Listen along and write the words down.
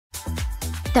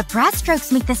The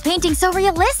brushstrokes make this painting so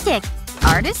realistic.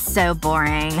 Art is so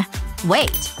boring. Wait,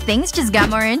 things just got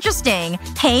more interesting.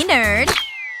 Hey, nerd.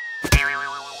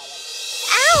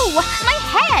 Ow! My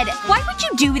head! Why would you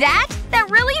do that? That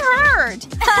really hurt!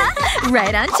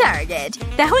 Right on target.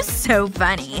 That was so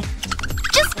funny.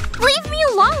 Just leave me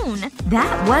alone!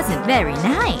 That wasn't very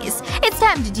nice. It's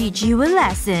time to teach you a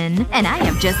lesson. And I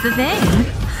have just the thing.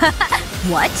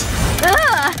 What?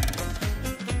 Ugh!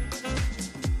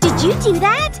 Did you do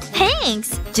that?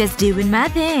 Thanks! Just doing my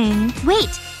thing. Wait,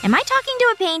 am I talking to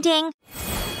a painting?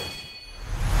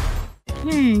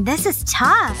 This is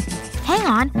tough. Hang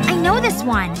on, I know this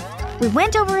one. We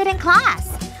went over it in class.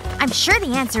 I'm sure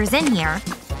the answer is in here.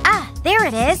 Ah, there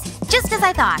it is. Just as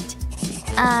I thought.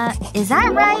 Is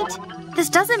that right? This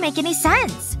doesn't make any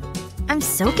sense. I'm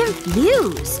so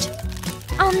confused.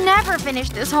 I'll never finish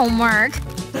this homework.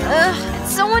 Ugh,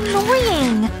 it's so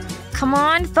annoying. Come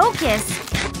on, focus.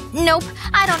 Nope,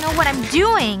 I don't know what I'm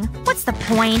doing. What's the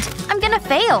point? I'm gonna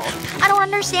fail. I don't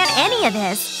understand any of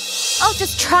this. I'll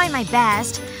just try my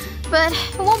best. But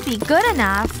it won't be good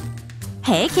enough.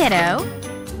 Hey, kiddo.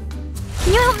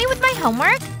 Can you help me with my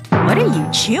homework? What are you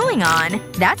chewing on?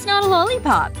 That's not a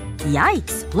lollipop.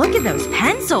 Yikes, look at those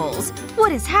pencils.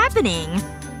 What is happening?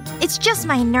 It's just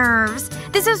my nerves.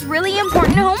 This is really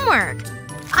important homework.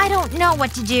 I don't know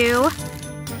what to do.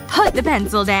 Put the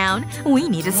pencil down. We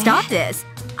need to stop this.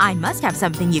 I must have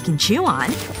something you can chew on.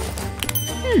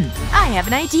 I have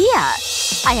an idea.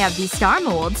 I have these star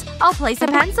molds. I'll place a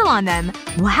pencil on them.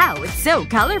 Wow, it's so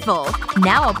colorful.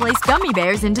 Now I'll place gummy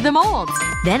bears into the molds.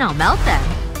 Then I'll melt them.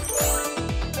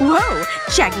 Whoa!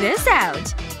 Check this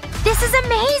out! This is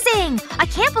amazing! I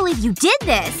can't believe you did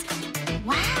this!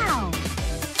 Wow.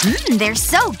 They're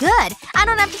so good! I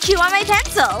don't have to chew on my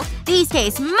pencil! These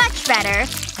taste much better!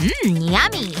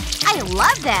 Yummy! I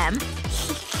love them!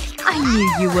 I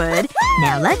knew you would.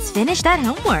 Now let's finish that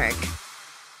homework.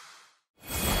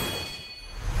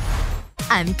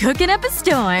 I'm cooking up a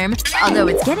storm. Although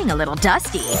it's getting a little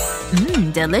dusty.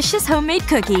 Delicious homemade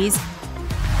cookies.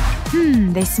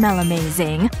 They smell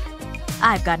amazing.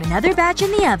 I've got another batch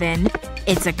in the oven.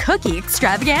 It's a cookie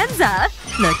extravaganza.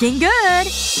 Looking good.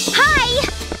 Hi!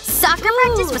 Soccer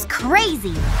practice was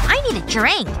crazy. I need a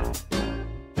drink.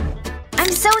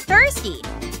 I'm so thirsty.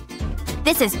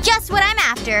 This is just what I'm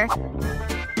after.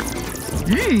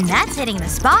 That's hitting the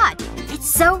spot. It's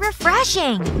so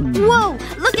refreshing. Whoa!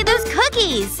 Look at those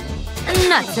cookies!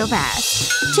 Not so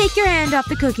fast. Take your hand off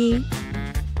the cookie.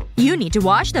 You need to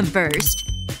wash them first.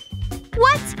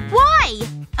 What? Why?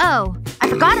 Oh, I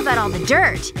forgot about all the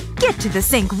dirt. Get to the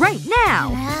sink right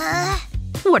now.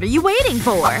 What are you waiting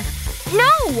for?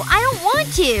 No! I don't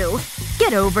want to!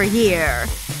 Get over here.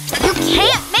 You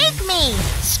can't make me!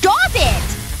 Stop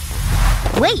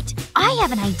it! Wait, I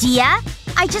have an idea.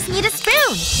 I just need a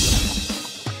spoon.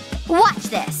 Watch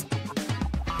this.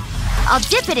 I'll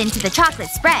dip it into the chocolate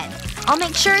spread. I'll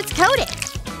make sure it's coated.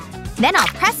 Then I'll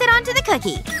press it onto the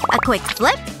cookie. A quick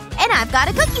flip, and I've got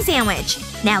a cookie sandwich.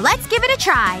 Now let's give it a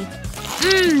try.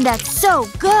 That's so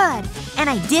good. And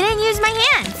I didn't use my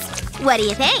hands. What do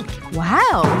you think?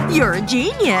 Wow, you're a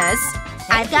genius.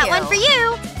 I've got one for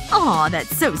you. Aw,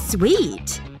 that's so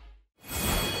sweet.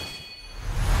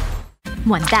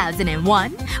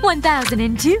 1001,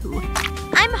 1002.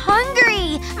 I'm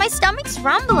hungry! My stomach's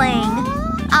rumbling.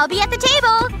 I'll be at the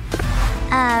table.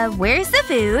 Where's the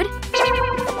food?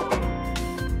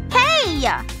 Hey!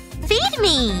 Feed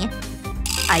me!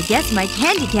 I guess my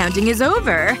candy counting is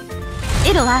over.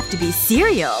 It'll have to be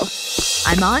cereal.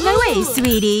 I'm on my way,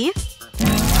 sweetie.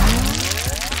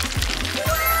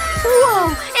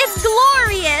 Whoa! It's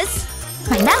glorious!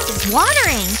 My mouth is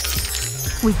watering.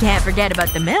 We can't forget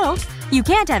about the milk. You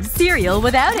can't have cereal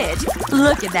without it.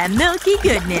 Look at that milky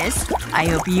goodness. I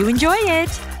hope you enjoy it.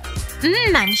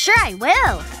 I'm sure I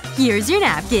will. Here's your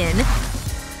napkin.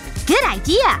 Good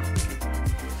idea.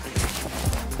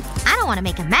 I don't want to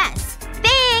make a mess.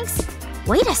 Thanks!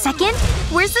 Wait a second.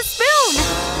 Where's the spoon?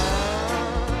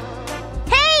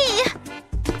 Hey!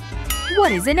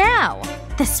 What is it now?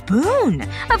 The spoon.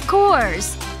 Of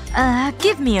course.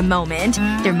 Give me a moment.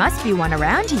 There must be one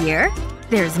around here.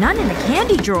 There's none in the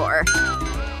candy drawer.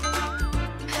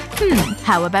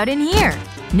 How about in here?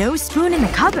 No spoon in the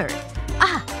cupboard.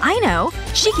 Ah, I know.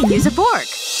 She can use a fork.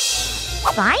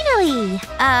 Finally!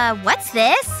 What's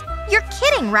this? You're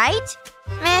kidding, right?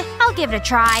 Meh, I'll give it a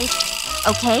try.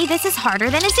 Okay, this is harder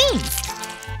than it seems.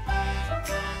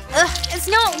 Ugh, it's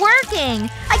not working!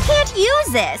 I can't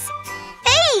use this!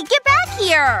 Hey, get back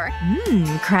here!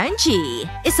 Crunchy.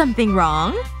 Is something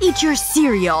wrong? Eat your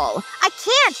cereal. I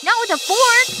can't! Not with a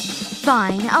fork!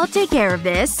 Fine, I'll take care of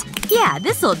this. Yeah,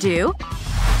 this'll do.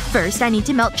 First, I need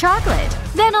to melt chocolate.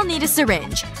 Then I'll need a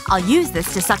syringe. I'll use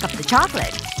this to suck up the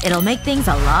chocolate. It'll make things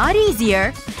a lot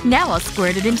easier. Now I'll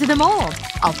squirt it into the mold.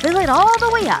 I'll fill it all the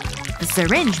way up. The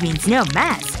syringe means no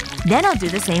mess. Then I'll do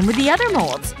the same with the other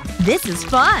molds. This is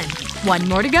fun. One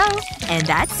more to go. And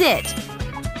that's it.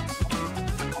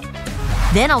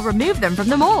 Then I'll remove them from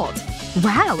the mold.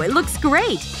 Wow, it looks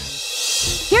great.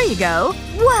 Here you go.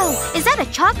 Whoa! Is that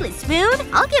a chocolate spoon?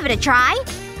 I'll give it a try.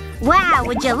 Wow,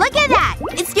 would you look at that!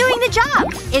 It's doing the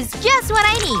job! It's just what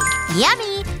I need.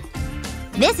 Yummy!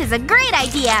 This is a great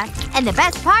idea! And the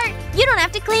best part? You don't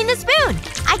have to clean the spoon!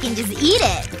 I can just eat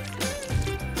it!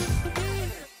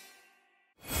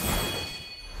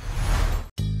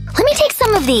 Let me take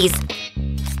some of these.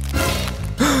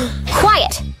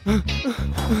 Quiet!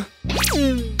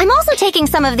 I'm also taking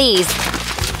some of these.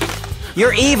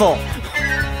 You're evil!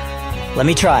 Let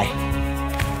me try.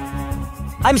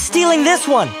 I'm stealing this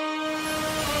one!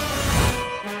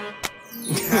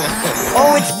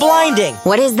 Oh, it's blinding!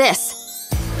 What is this?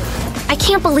 I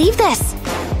can't believe this!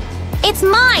 It's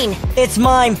mine! It's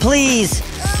mine, please!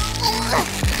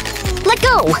 Let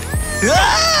go!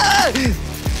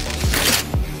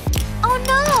 Oh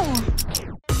no!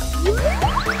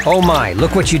 Oh my,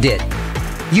 look what you did.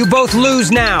 You both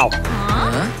lose now!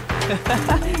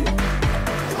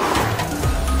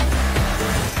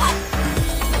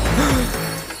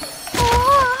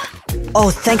 Oh,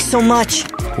 thanks so much!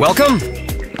 Welcome!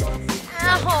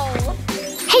 Ow.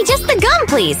 Hey, just the gum,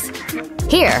 please!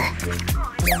 Here.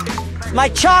 My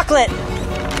chocolate!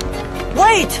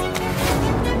 Wait!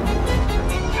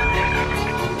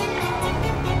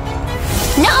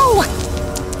 No!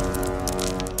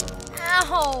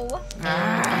 Ow.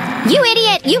 You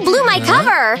idiot! You blew my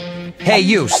cover! Hey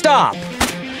you, stop!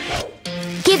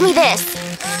 Give me this.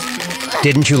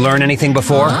 Didn't you learn anything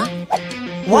before?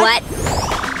 What?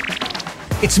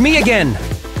 It's me again!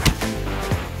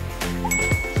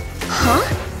 Huh?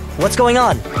 What's going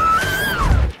on?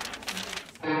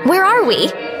 Where are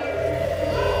we?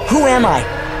 Who am I?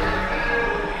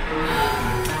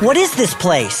 What is this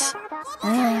place?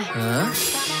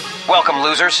 Welcome,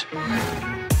 losers.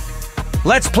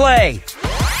 Let's play!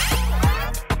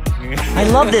 I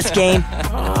love this game.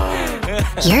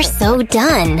 You're so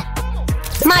done.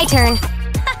 My turn.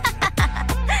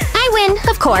 I win,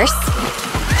 of course.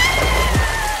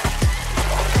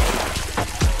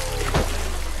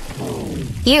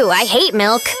 I hate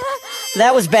milk.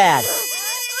 That was bad.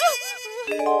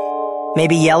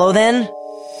 Maybe yellow then?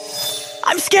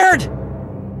 I'm scared!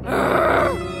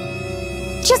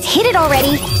 Just hit it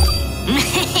already.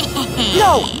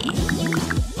 No!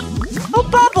 Oh,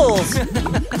 Bubbles!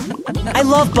 I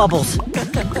love Bubbles.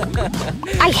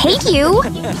 I hate you.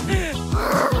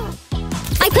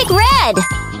 I pick red.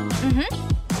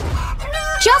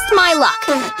 Just my luck.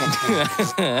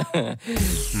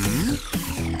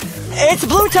 It's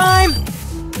blue time!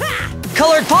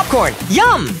 Colored popcorn!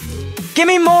 Yum! Give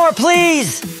me more,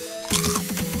 please!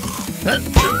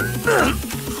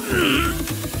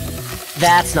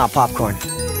 That's not popcorn.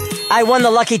 I won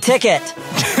the lucky ticket!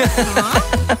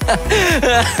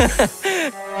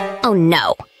 Oh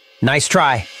no. Nice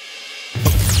try.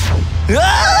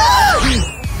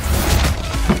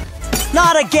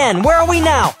 Not again! Where are we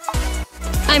now?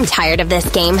 I'm tired of this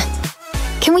game.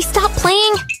 Can we stop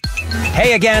playing?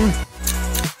 Hey again!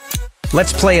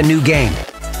 Let's play a new game.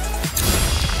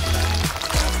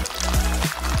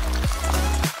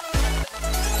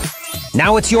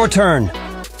 Now it's your turn.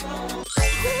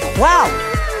 Wow!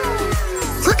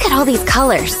 Look at all these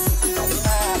colors.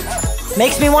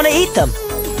 Makes me want to eat them.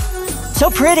 So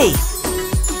pretty.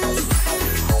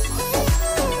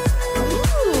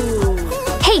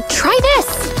 Hey, try this!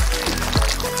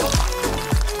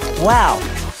 Wow.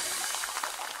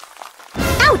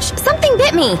 Ouch! Something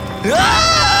bit me!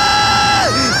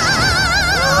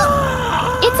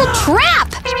 It's a trap!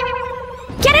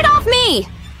 Get it off me!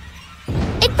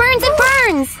 It burns, it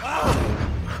burns!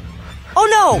 Oh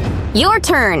no! Your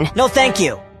turn. No thank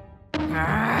you.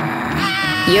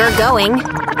 You're going.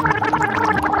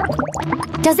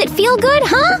 Does it feel good,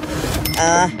 huh?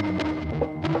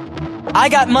 I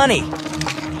got money.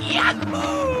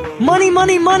 Money,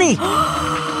 money, money!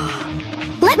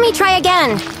 Let me try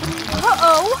again.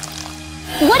 Uh-oh.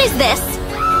 What is this?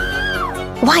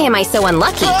 Why am I so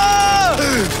unlucky?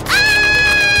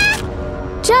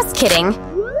 Just kidding.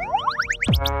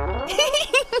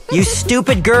 You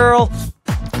stupid girl!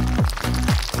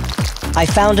 I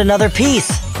found another piece.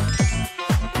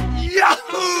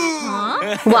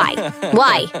 Why?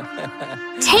 Why?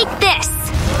 Take this!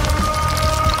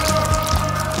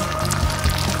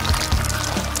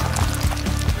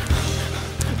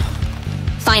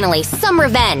 Finally, some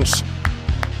revenge.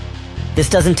 This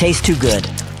doesn't taste too good.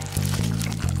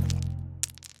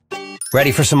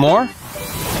 Ready for some more?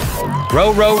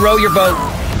 Row, row, row your boat.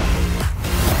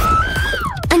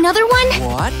 Another one?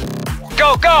 What?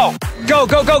 Go, go! Go,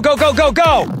 go, go, go, go, go,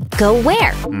 go! Go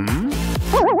where?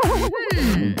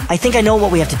 I think I know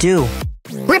what we have to do.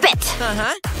 Rip it!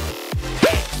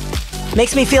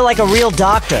 Makes me feel like a real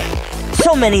doctor.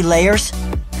 So many layers.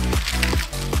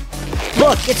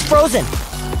 Look, it's frozen.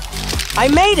 I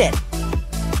made it!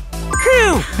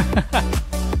 Phew!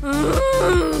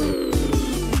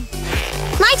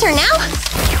 My turn now?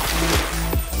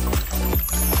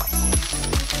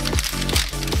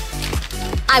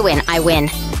 I win, I win.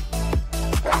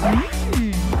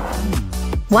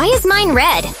 Why is mine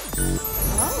red?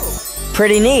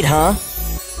 Pretty neat, huh?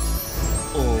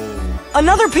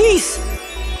 Another piece!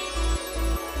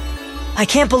 I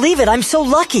can't believe it, I'm so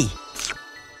lucky.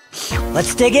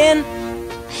 Let's dig in.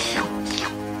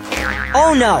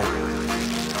 Oh no!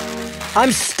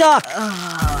 I'm stuck!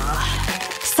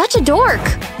 Such a dork.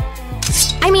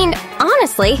 I mean,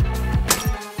 honestly,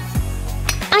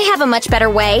 I have a much better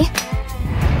way.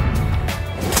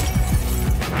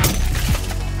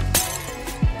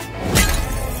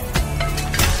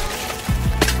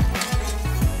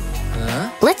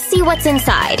 Let's see what's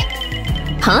inside.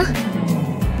 Huh?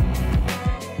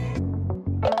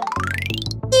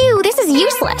 Ew, this is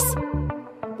useless.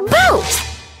 Boat!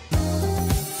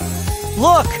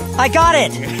 Look! I got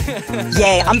it!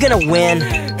 Yay, I'm gonna win.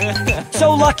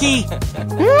 So lucky!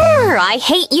 I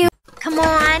hate you. Come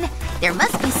on. There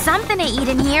must be something to eat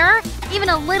in here. Even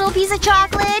a little piece of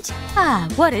chocolate. Ah,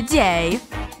 what a day.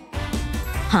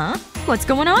 Huh? What's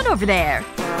going on over there?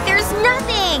 There's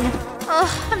nothing!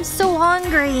 Ugh, I'm so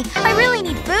hungry. I really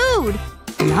need food.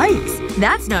 Yikes.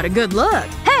 That's not a good look.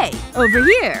 Hey! Over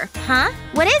here! Huh?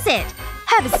 What is it?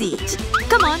 Have a seat.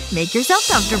 Come on, make yourself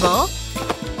comfortable.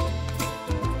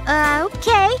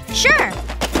 Okay. Sure.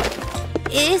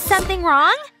 Is something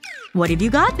wrong? What have you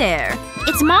got there?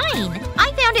 It's mine.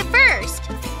 I found it first.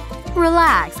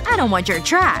 Relax. I don't want your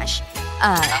trash.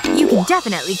 You can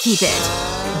definitely keep it.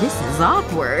 This is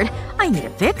awkward. I need to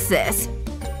fix this.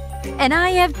 And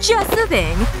I have just the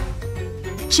thing.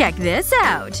 Check this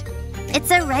out.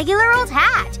 It's a regular old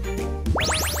hat.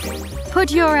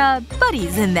 Put your,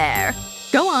 buddies in there.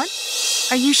 Go on.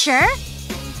 Are you sure?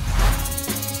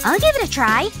 I'll give it a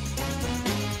try.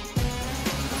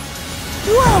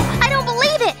 Whoa! I don't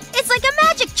believe it! It's like a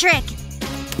magic trick!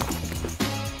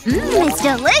 It's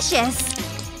delicious!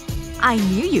 I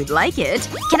knew you'd like it.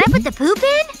 Can I put the poop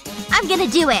in? I'm gonna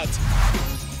do it.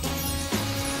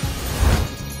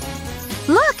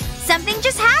 Look! Something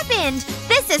just happened!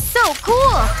 This is so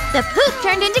cool! The poop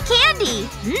turned into candy!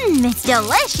 It's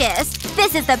delicious!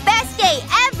 This is the best day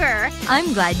ever!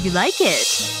 I'm glad you like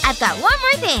it. I've got one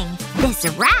more thing. This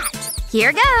rat.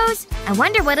 Here goes. I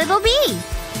wonder what it'll be.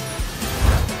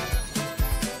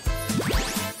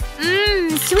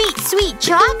 Sweet, sweet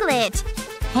chocolate.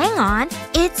 Hang on.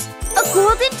 It's a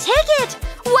golden ticket!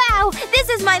 Wow! This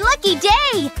is my lucky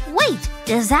day! Wait,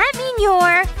 does that mean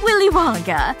you're… Willy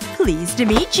Wonka. Pleased to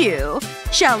meet you.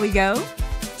 Shall we go?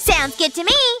 Sounds good to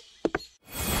me!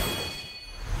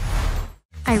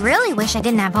 I really wish I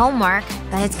didn't have homework,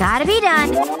 but it's gotta be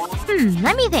done.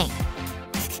 Let me think.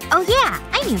 Oh yeah,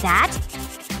 I knew that.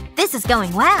 This is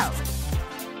going well.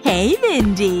 Hey,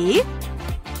 Mindy.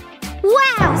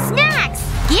 Wow, snacks!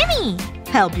 Gimme!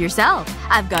 Help yourself.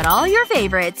 I've got all your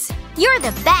favorites. You're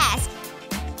the best!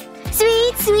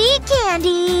 Sweet, sweet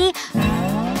candy!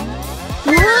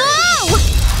 Whoa!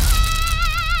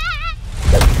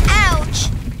 Ouch!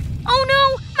 Oh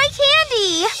no! My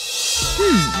candy!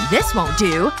 This won't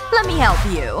do. Let me help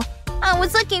you. I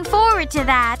was looking forward to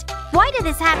that. Why did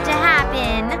this have to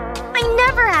happen? I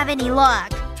never have any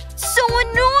luck. So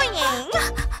annoying!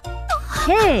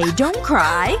 Hey, don't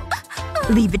cry.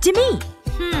 Leave it to me.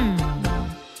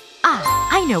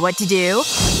 I know what to do.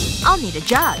 I'll need a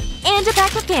jug. And a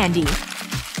pack of candy.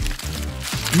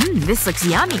 This looks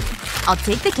yummy. I'll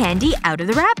take the candy out of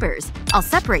the wrappers. I'll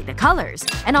separate the colors.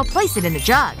 And I'll place it in the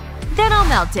jug. Then I'll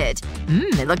melt it.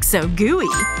 It looks so gooey.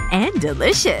 And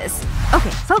delicious.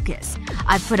 Okay, focus.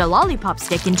 I've put a lollipop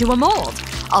stick into a mold.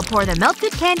 I'll pour the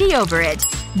melted candy over it.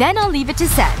 Then I'll leave it to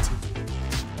set.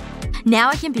 Now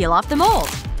I can peel off the mold.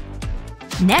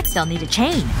 Next I'll need a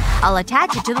chain. I'll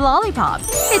attach it to the lollipop.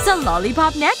 It's a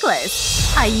lollipop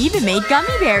necklace. I even made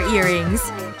gummy bear earrings.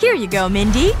 Here you go,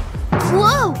 Mindy.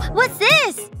 Whoa! What's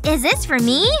this? Is this for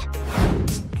me?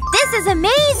 This is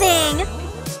amazing!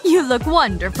 You look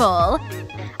wonderful.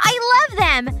 I love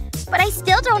them! But I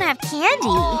still don't have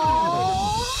candy.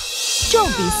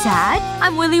 Don't be sad.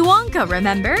 I'm Willy Wonka,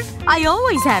 remember? I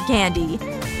always have candy.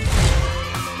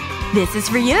 This is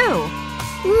for you.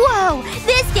 Whoa!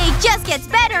 This day just gets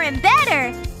better and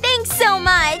better! Thanks so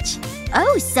much!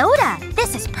 Oh, soda!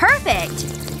 This is perfect!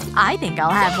 I think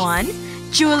I'll have one.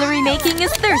 Jewelry making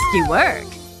is thirsty work.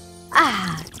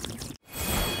 Ah.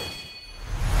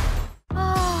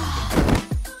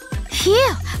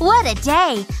 Phew! What a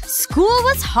day! School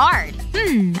was hard.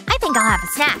 I think I'll have a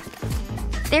snack.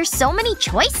 There's so many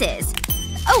choices.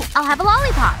 Oh, I'll have a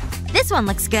lollipop. This one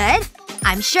looks good.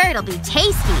 I'm sure it'll be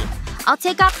tasty. I'll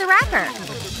take off the wrapper.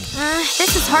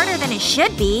 This is harder than it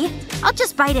should be. I'll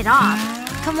just bite it off.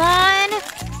 Come on.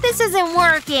 This isn't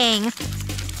working.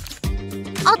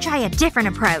 I'll try a different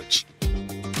approach.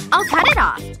 I'll cut it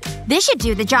off. This should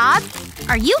do the job.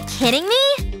 Are you kidding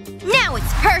me? Now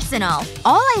it's personal.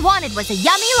 All I wanted was a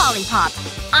yummy lollipop.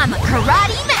 I'm a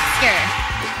karate master.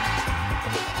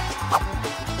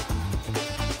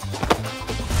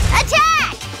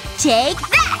 Attack! Take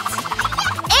that!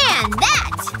 And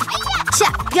that!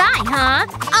 Tough guy, huh?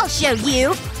 I'll show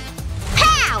you.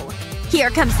 Pow! Here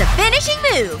comes the finishing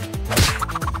move.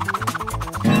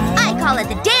 I call it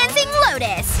the dancing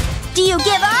lotus. Do you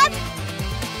give up?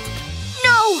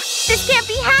 No! This can't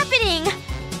be happening!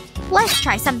 Let's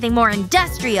try something more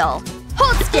industrial.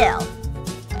 Hold still.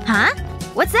 Huh?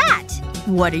 What's that?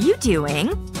 What are you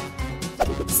doing?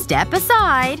 Step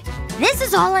aside. This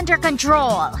is all under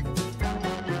control.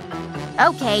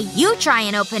 Okay, you try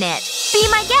and open it. Be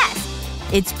my guest.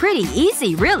 It's pretty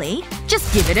easy, really.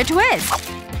 Just give it a twist.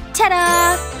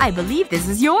 Ta-da! I believe this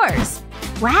is yours.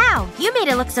 Wow, you made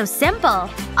it look so simple.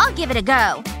 I'll give it a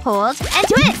go. Hold and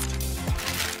twist.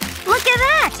 Look at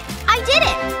that! I did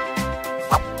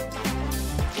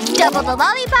it! Double the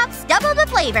lollipops, double the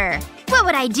flavor. What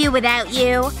would I do without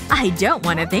you? I don't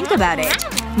want to think about it.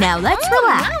 Now let's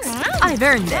relax. I've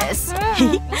earned this.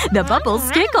 The bubbles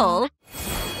tickle.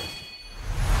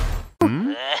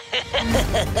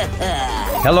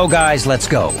 Hello, guys. Let's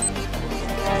go.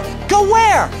 Go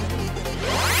where?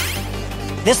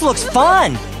 This looks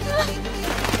fun!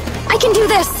 I can do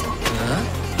this!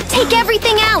 Take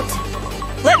everything out!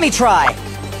 Let me try!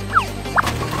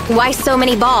 Why so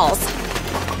many balls?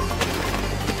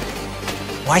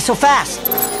 Why so fast?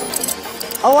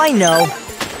 Oh, I know.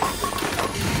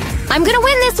 I'm gonna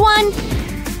win this one!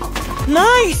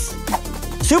 Nice!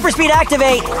 Super speed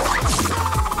activate!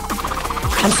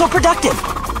 I'm so productive!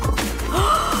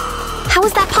 How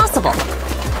is that possible?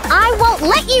 I won't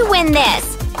let you win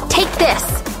this! Take this.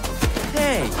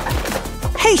 Hey.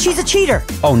 Hey, she's a cheater!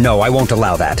 Oh no, I won't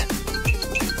allow that.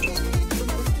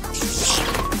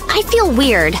 I feel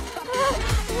weird.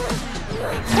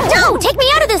 No! Take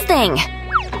me out of this thing!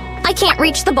 I can't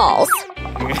reach the balls.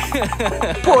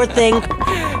 Poor thing.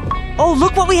 Oh,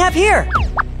 look what we have here!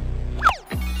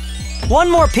 One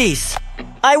more piece.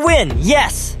 I win,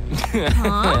 yes!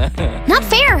 Not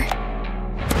fair!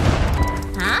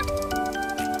 Huh?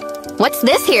 What's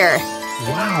this here?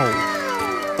 Wow.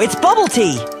 It's bubble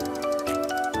tea!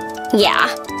 Yeah.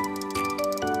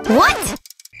 What?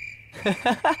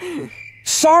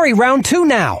 Sorry, round 2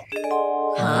 now.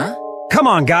 Huh? Come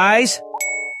on, guys.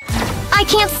 I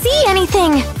can't see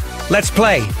anything! Let's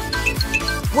play.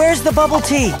 Where's the bubble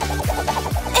tea?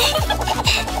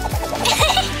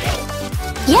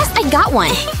 Yes, I got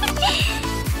one!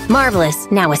 Marvelous.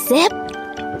 Now a sip.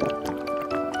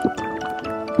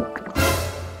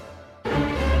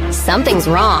 Something's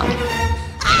wrong.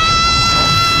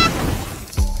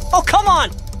 Oh, come on!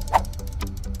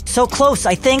 So close,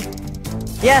 I think.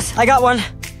 Yes, I got one.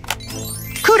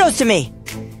 Kudos to me!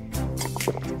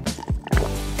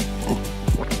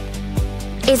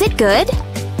 Is it good?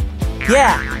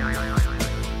 Yeah.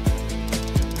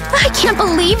 I can't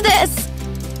believe this!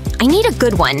 I need a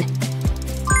good one.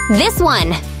 This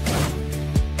one!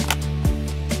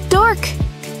 Dork!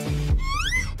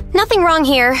 Nothing wrong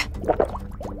here.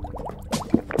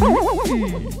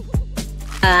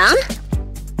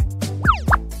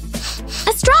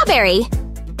 A strawberry!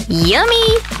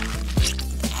 Yummy!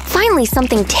 Finally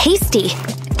something tasty.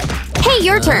 Hey,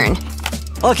 your turn.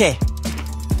 Okay.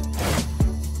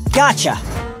 Gotcha.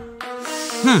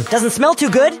 Doesn't smell too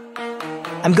good.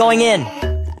 I'm going in.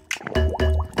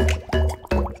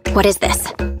 What is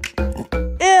this?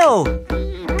 Ew!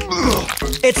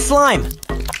 It's slime.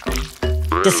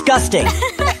 Disgusting.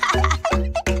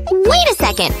 Wait a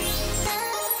second!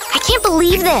 I can't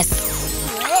believe this!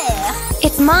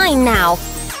 It's mine now.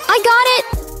 I got it!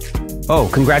 Oh,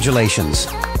 congratulations.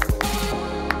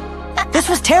 This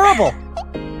was terrible.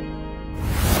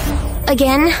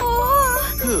 Again?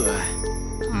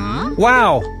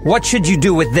 Wow, what should you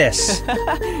do with this?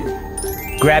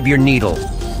 Grab your needle.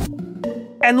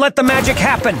 And let the magic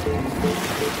happen!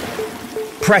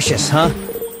 Precious, huh?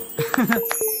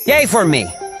 Yay for me!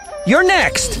 You're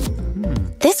next!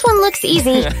 This one looks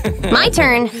easy. My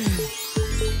turn.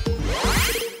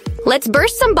 Let's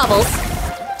burst some bubbles.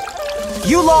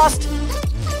 You lost!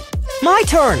 My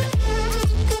turn!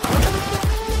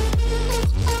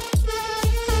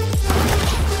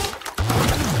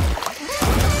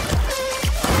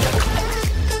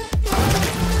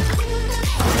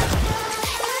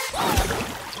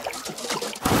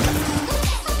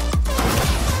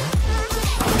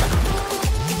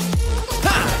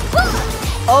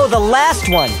 Oh, the last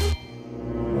one!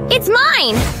 It's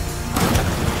mine!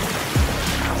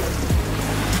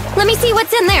 Let me see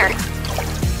what's in there.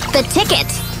 The ticket.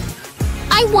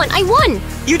 I won!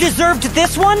 You deserved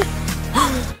this one?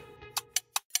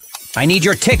 I need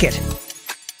your ticket.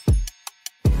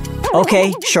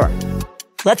 Okay, sure.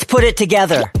 Let's put it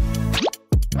together.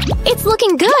 It's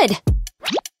looking good.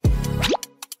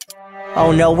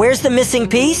 Oh no, where's the missing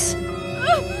piece?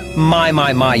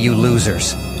 My, you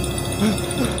losers.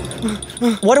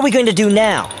 What are we going to do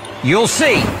now? You'll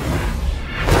see.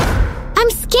 I'm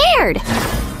scared.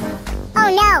 Oh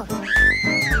no.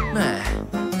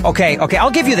 Okay,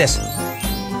 I'll give you this.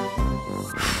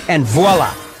 And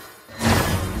voila.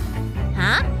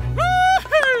 Huh?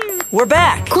 We're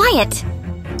back! Quiet.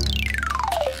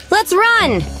 Let's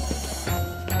run.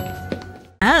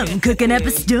 I'm cooking up a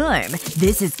storm.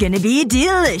 This is gonna be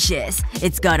delicious.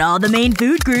 It's got all the main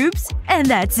food groups, and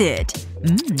that's it.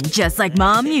 Just like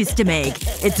Mom used to make.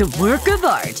 It's a work of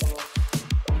art.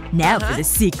 Now for the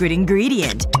secret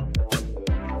ingredient.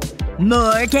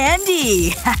 More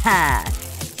candy! Haha!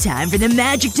 Time for the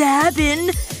magic to happen!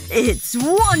 It's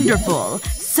wonderful!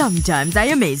 Sometimes I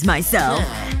amaze myself.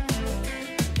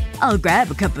 I'll grab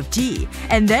a cup of tea,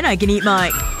 and then I can eat my…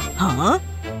 Huh?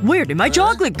 Where did my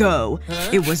chocolate go?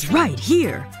 It was right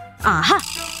here. Aha!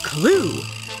 Clue!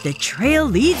 The trail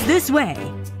leads this way.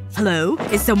 Hello?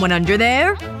 Is someone under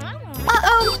there?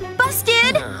 Uh-oh!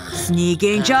 Busted!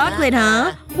 Sneaking chocolate,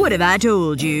 huh? What have I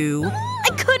told you? I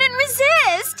couldn't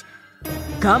resist!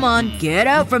 Come on, get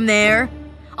out from there.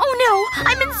 Oh no!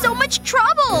 I'm in so much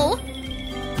trouble!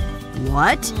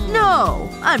 What? No.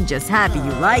 I'm just happy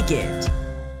you like it.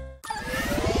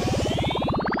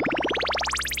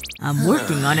 I'm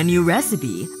working on a new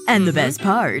recipe. And the best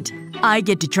part, I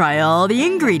get to try all the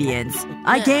ingredients.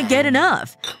 I can't get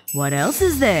enough. What else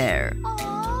is there?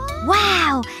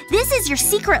 Wow! This is your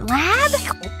secret lab?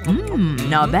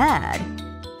 Not bad.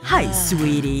 Hi,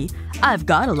 sweetie. I've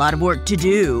got a lot of work to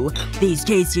do. These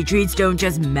tasty treats don't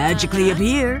just magically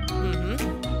appear.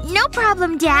 No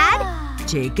problem, Dad.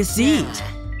 Take a seat.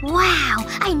 Wow,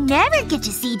 I never get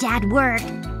to see Dad work.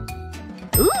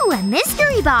 Ooh, a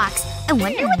mystery box. I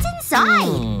wonder what's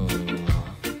inside.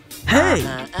 Hey!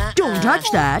 Don't touch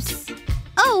that.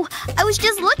 Oh, I was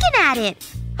just looking at it.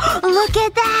 Look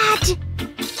at that!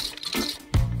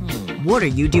 What are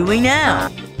you doing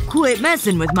now? Quit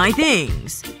messing with my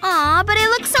things. Aw, but it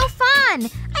looks so fun.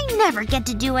 I never get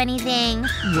to do anything.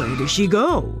 Where did she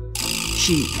go?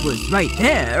 She was right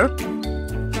there.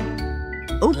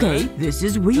 Okay, this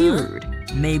is weird.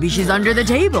 Maybe she's under the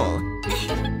table.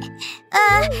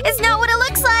 It's not what it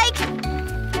looks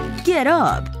like. Get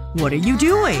up. What are you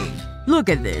doing? Look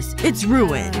at this. It's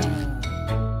ruined.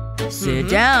 Sit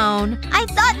down. I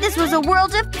thought this was a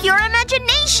world of pure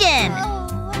imagination.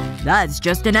 That's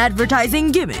just an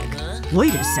advertising gimmick.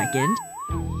 Wait a second.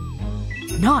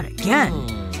 Not again.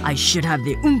 I should have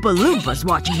the Oompa Loompas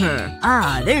watching her.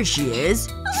 Ah, there she is.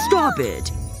 Stop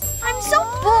it. I'm so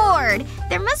bored.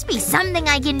 There must be something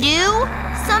I can do.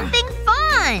 Something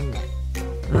fun.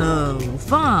 Oh,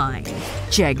 fine.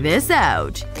 Check this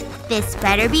out. This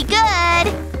better be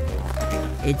good.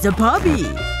 It's a puppy.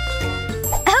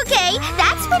 Okay,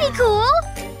 that's pretty cool.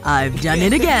 I've done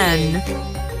it again.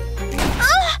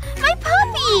 Ugh, my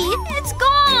puppy! It's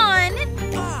gone!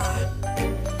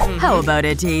 How about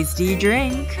a tasty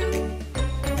drink?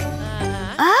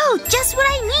 Oh, just what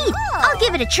I need! I'll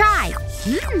give it a try.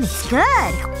 It's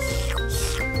good.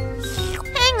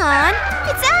 Hang on.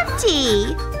 It's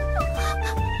empty.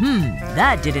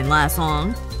 That didn't last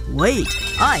long. Wait,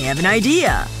 I have an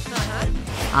idea.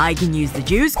 I can use the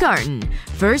juice carton.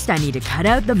 First I need to cut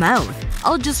out the mouth.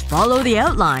 I'll just follow the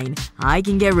outline. I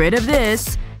can get rid of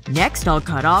this. Next I'll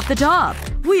cut off the top.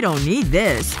 We don't need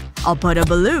this. I'll put a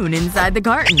balloon inside the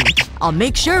carton. I'll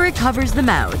make sure it covers the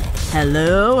mouth.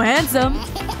 Hello, handsome.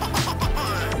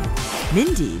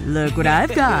 Mindy, look what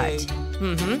I've got.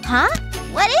 Huh?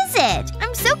 What is it?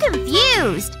 I'm so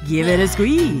confused. Give it a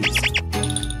squeeze.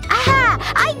 Aha!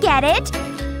 I get it!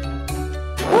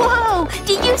 Whoa!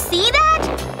 Did you see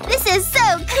that? This is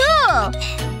so cool!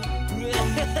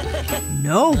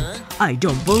 No, I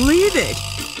don't believe it.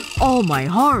 All my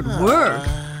hard work.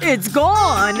 It's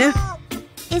gone.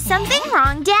 Is something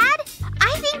wrong, Dad?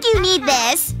 I think you need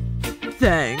this.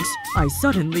 Thanks. I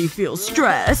suddenly feel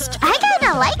stressed. I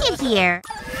kinda like it here.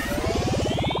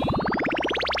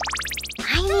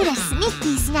 I need a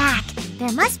sneaky snack.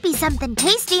 There must be something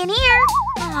tasty in here.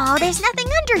 Oh, there's nothing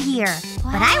under here.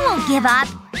 But I won't give up.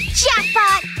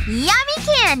 Jackpot! Yummy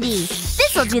candy!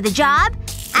 This'll do the job.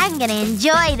 I'm gonna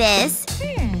enjoy this.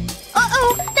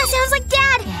 Uh-oh! That sounds like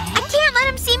Dad! I can't let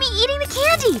him see me eating the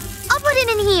candy! I'll put it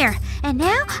in here. And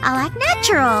now I'll act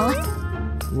natural.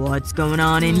 What's going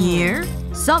on in here?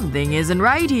 Something isn't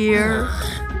right here.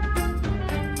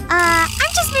 I'm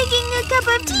just making a cup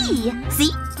of tea.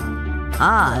 See?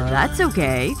 Ah, that's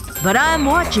okay. But I'm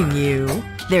watching you.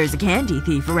 There's a candy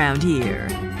thief around here.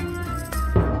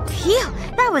 Phew,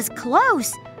 that was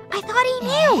close. I thought he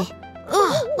knew.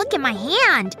 Ugh, look at my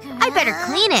hand. I better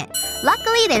clean it.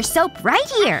 Luckily, there's soap right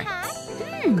here.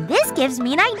 This gives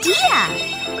me an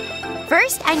idea.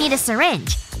 First, I need a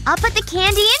syringe. I'll put the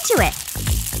candy into it.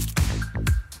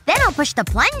 Then I'll push the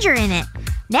plunger in it.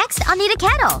 Next, I'll need a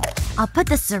kettle. I'll put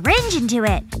the syringe into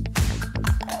it.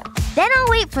 Then I'll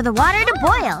wait for the water to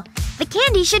boil. The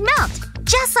candy should melt.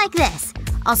 Just like this.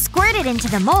 I'll squirt it into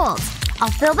the molds.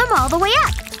 I'll fill them all the way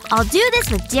up. I'll do this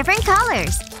with different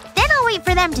colors. Then I'll wait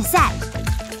for them to set.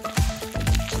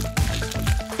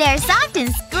 They're soft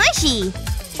and squishy.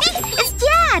 It's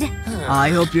Dad! I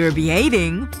hope you're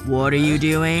behaving. What are you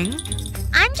doing?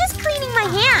 I'm just cleaning my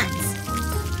hands.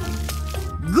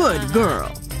 Good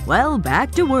girl. Well,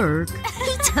 back to work.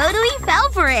 He totally fell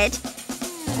for it.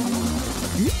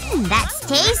 That's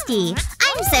tasty.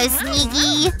 I'm so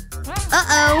sneaky.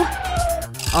 Uh-oh.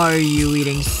 Are you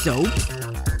eating soap?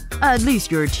 At least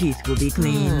your teeth will be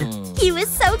clean. He was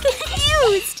so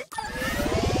confused.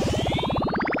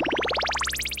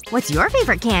 What's your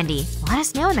favorite candy? Let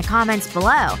us know in the comments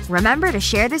below. Remember to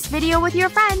share this video with your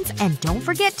friends, and don't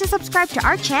forget to subscribe to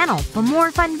our channel for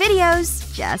more fun videos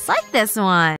just like this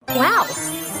one. Wow.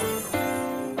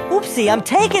 Oopsie, I'm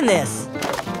taking this!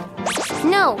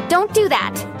 No, don't do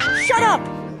that. Shut up!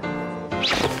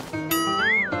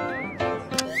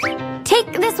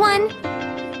 Take this one.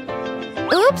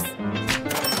 Oops.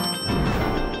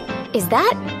 Is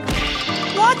that…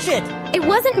 Watch it! It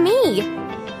wasn't me.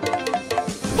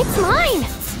 It's mine.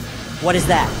 What is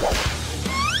that?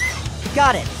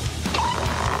 Got it.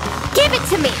 Give it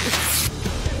to me.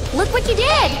 Look what you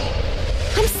did.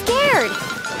 I'm scared.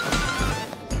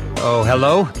 Oh,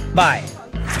 hello? Bye.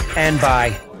 And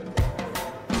bye.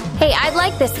 Hey, I'd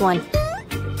like this one.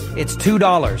 It's $2.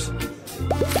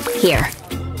 Here.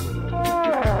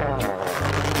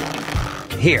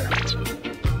 Here.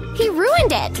 He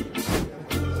ruined it.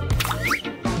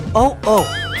 Oh.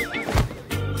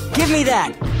 Give me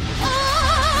that!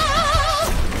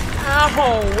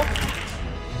 Ow!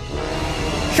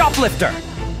 Shoplifter!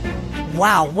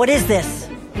 Wow, what is this?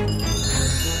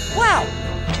 Wow!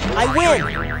 I win!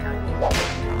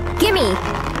 Gimme.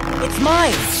 It's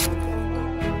mine!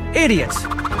 Idiots!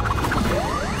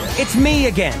 It's me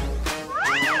again!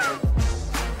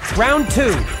 Round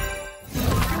 2.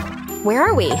 Where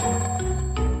are we?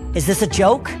 Is this a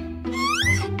joke?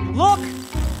 Look!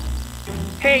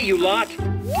 Hey, you lot!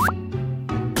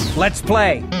 Let's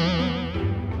play!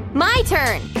 My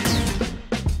turn.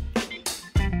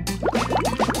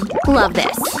 Love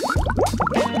this.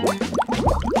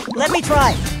 Let me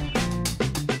try!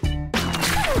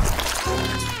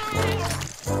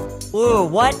 Ooh,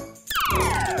 what?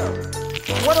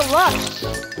 What a luck!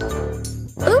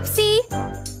 Oopsie.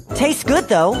 Tastes good,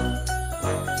 though.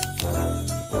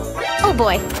 Oh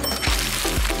boy.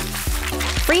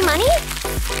 Free money?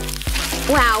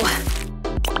 Wow.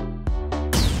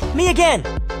 Me again!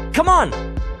 Come on!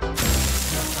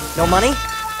 No money?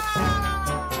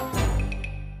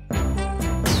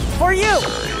 For you!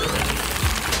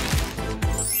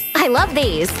 I love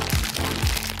these.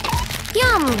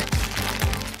 Yum.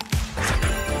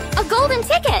 A golden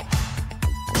ticket.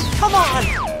 Come on!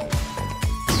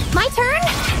 My turn?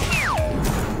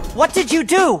 What did you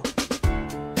do?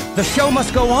 The show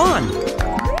must go on!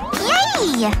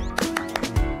 Yay!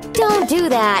 Don't do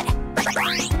that.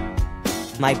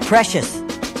 My precious.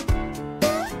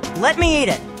 Let me eat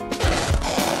it.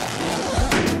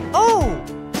 Oh!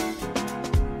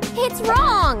 It's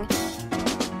wrong.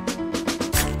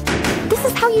 This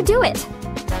is how you do it.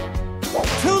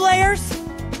 2 layers?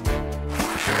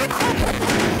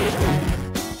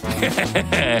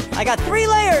 I got 3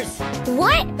 layers!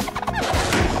 What?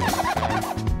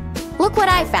 Look what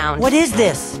I found. What is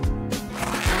this?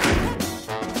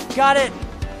 Got it.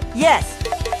 Yes.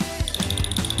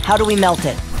 How do we melt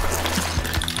it?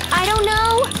 I don't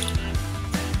know.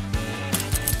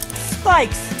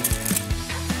 Spikes.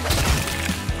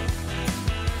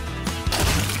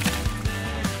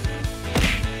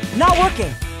 Not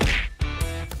working.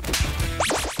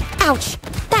 Ouch,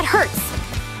 that hurts.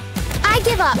 I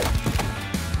give up.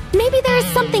 Maybe there is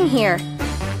something here.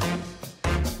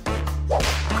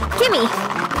 Gimme.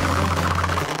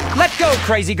 Let go,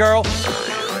 crazy girl!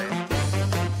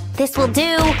 This will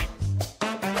do.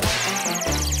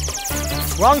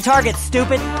 Wrong target,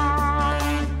 stupid.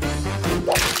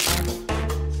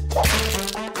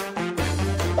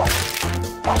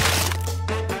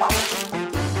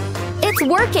 It's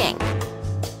working.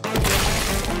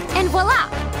 And voila.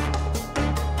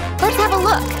 Let's have a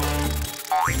look.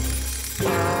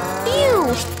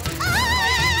 Phew!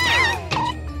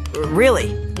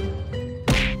 Really?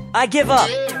 I give up.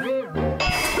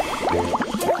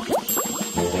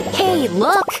 Hey,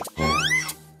 look!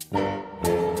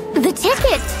 The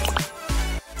ticket!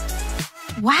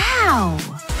 Wow!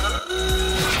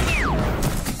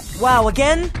 Wow,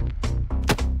 again?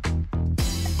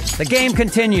 The game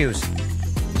continues.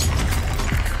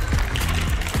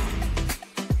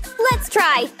 Let's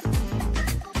try!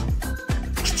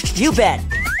 You bet.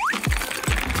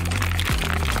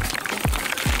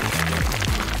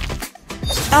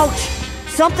 Ouch!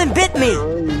 Something bit me!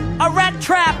 A rat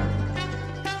trap!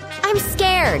 I'm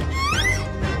scared.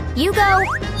 You go.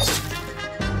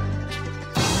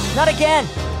 Not again!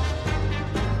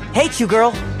 Hate you,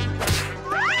 girl.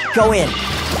 Go in.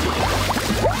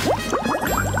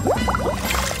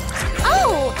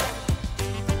 Oh!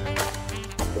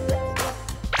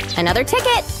 Another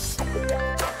ticket.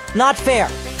 Not fair.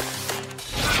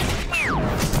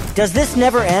 Does this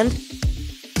never end?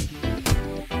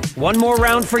 One more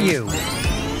round for you.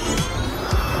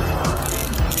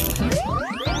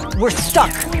 We're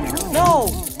stuck. No!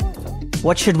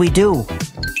 What should we do?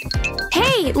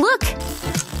 Hey, look!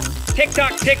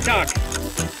 Tick-tock, tick-tock.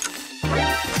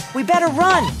 We better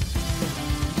run!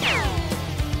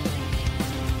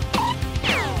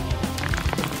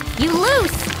 You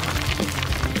loose!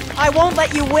 I won't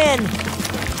let you win!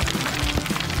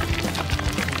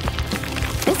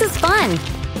 This is fun.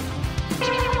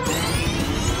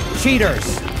 Cheaters.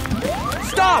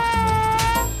 Stop!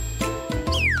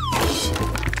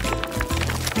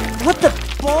 What the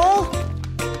ball?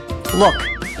 Look.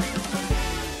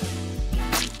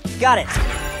 Got it.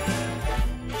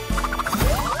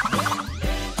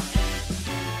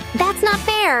 That's not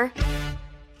fair.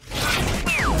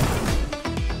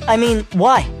 I mean,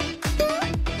 why?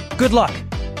 Good luck.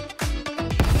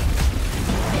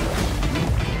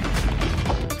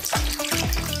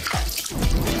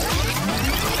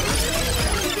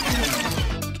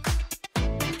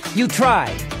 You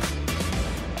tried.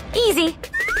 Easy.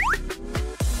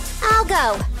 I'll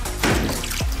go.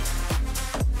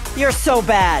 You're so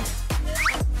bad.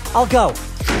 I'll go.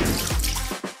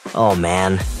 Oh,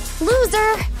 man.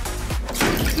 Loser!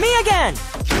 Me again!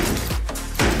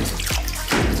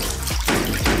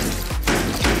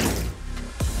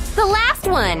 The last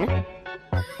one!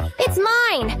 It's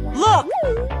mine! Look!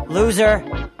 Loser.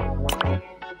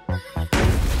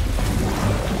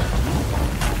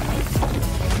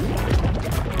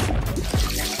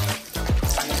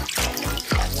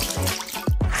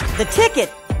 The ticket!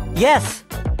 Yes.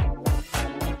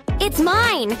 It's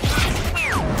mine!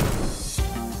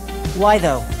 Why,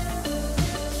 though?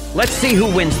 Let's see who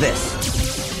wins this.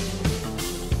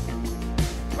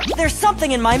 There's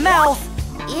something in my mouth!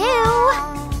 Ew!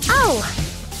 Oh!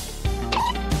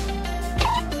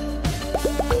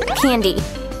 Candy.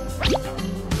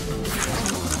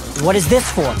 What is this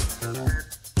for?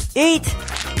 Eat!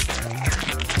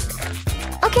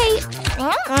 Okay.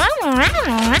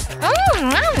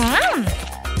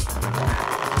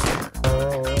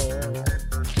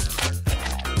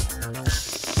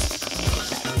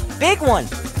 Big one!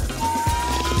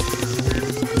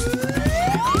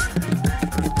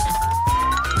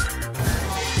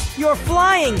 You're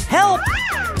flying! Help!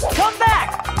 Come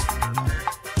back!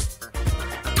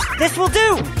 This will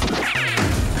do!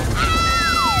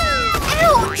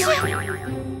 Ouch!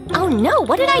 Oh no,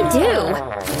 what did I do?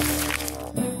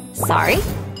 Sorry.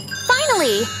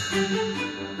 Finally!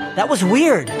 That was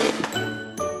weird.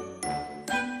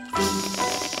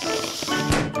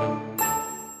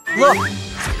 Look!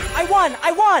 I won!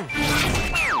 I won!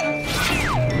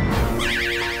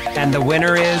 And the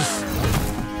winner is...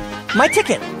 My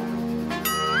ticket!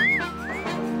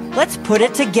 Let's put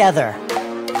it together.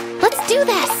 Let's do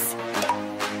this!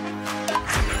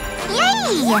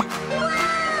 Yay!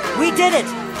 We did it!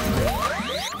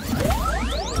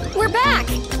 back!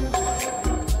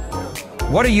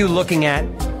 What are you looking at?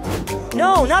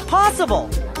 No, not possible!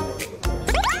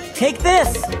 Take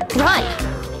this! Run!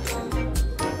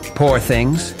 Poor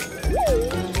things.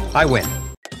 I win.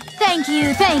 Thank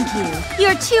you, thank you.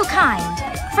 You're too kind.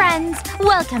 Friends,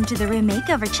 welcome to the room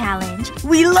makeover challenge.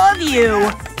 We love you!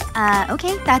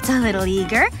 Okay, that's a little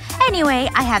eager. Anyway,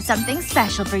 I have something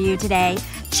special for you today.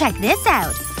 Check this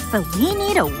out. But we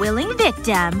need a willing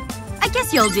victim. I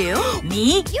guess you'll do.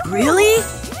 Me? Really?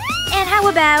 And how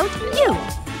about you?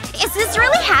 Is this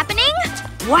really happening?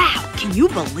 Wow, can you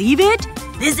believe it?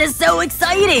 This is so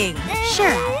exciting!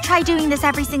 Sure, try doing this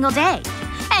every single day.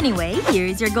 Anyway,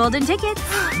 here's your golden ticket.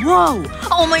 Whoa!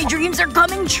 All my dreams are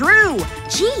coming true!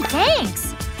 Gee,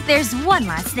 thanks. There's one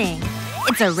last thing.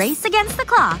 It's a race against the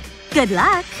clock. Good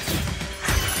luck.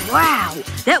 Wow,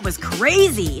 that was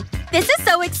crazy! This is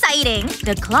so exciting.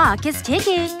 The clock is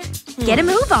ticking. Get a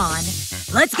move on.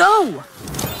 Let's go!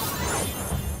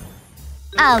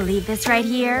 I'll leave this right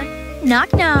here.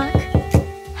 Knock knock.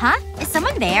 Huh? Is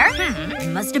someone there?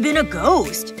 Must have been a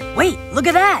ghost. Wait, look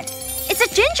at that! It's a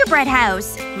gingerbread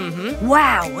house.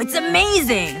 Wow, it's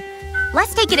amazing!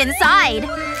 Let's take it inside.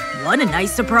 What a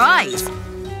nice surprise.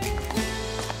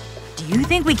 Do you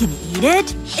think we can eat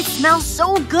it? It smells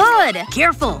so good.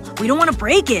 Careful, we don't want to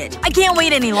break it. I can't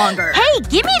wait any longer. Hey,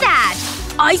 give me that!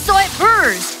 I saw it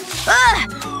first!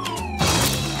 Ugh!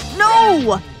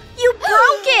 No! You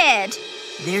broke it!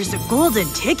 There's a golden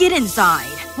ticket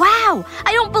inside. Wow,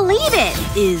 I don't believe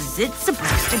it! Is it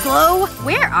supposed to glow?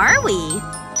 Where are we?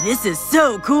 This is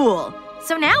so cool.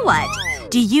 So now what?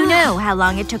 Do you know how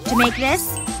long it took to make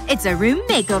this? It's a room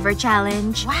makeover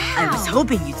challenge. Wow. I was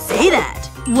hoping you'd say that.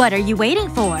 What are you waiting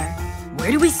for?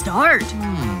 Where do we start?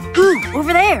 Ooh,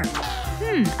 over there.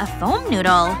 A foam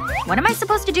noodle. What am I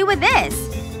supposed to do with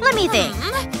this? Let me think.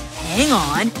 Hang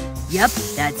on. Yep,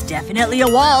 that's definitely a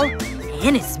wall.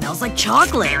 And it smells like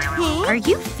chocolate. Are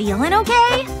you feeling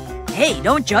okay? Hey,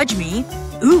 don't judge me.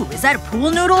 Ooh, is that a pool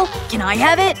noodle? Can I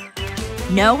have it?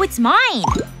 No, it's mine.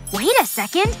 Wait a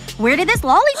second. Where did this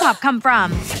lollipop come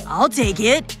from? I'll take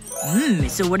it.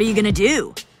 So what are you gonna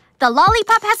do? The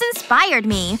lollipop has inspired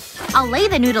me. I'll lay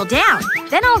the noodle down.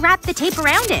 Then I'll wrap the tape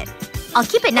around it. I'll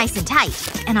keep it nice and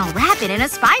tight. And I'll wrap it in a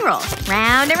spiral.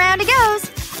 Round and round it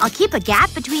goes. I'll keep a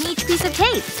gap between each piece of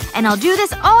tape. And I'll do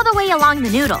this all the way along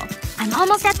the noodle. I'm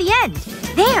almost at the end.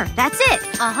 There, that's it.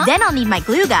 Then I'll need my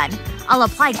glue gun. I'll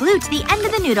apply glue to the end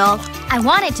of the noodle. I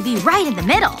want it to be right in the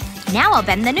middle. Now I'll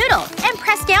bend the noodle and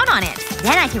press down on it.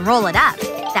 Then I can roll it up.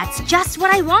 That's just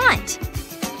what I want.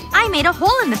 I made a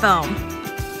hole in the foam.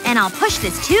 And I'll push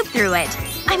this tube through it.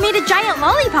 I made a giant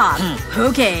lollipop.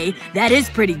 Okay, that is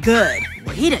pretty good.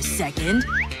 Wait a second.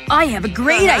 I have a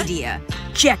great idea.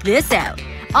 Check this out.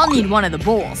 I'll need one of the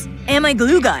bowls. And my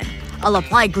glue gun. I'll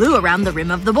apply glue around the rim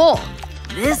of the bowl.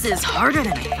 This is harder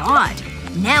than I thought.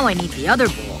 Now I need the other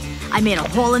bowl. I made a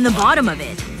hole in the bottom of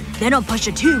it. Then I'll push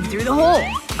a tube through the hole.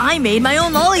 I made my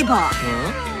own lollipop.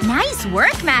 Nice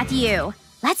work, Matthew.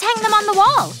 Let's hang them on the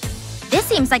wall. This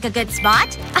seems like a good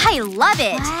spot. I love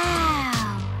it.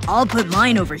 Wow. I'll put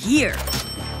mine over here.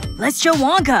 Let's show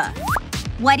Wonka.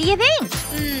 What do you think?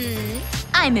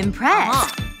 I'm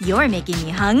impressed. You're making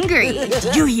me hungry.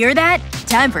 Did you hear that?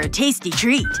 Time for a tasty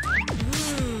treat.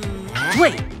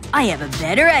 Wait, I have a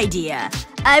better idea.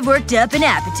 I've worked up an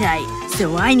appetite,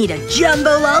 so I need a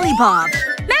jumbo lollipop.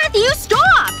 Matthew,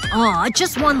 stop! Aw,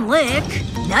 just one lick.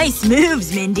 Nice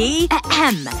moves, Mindy.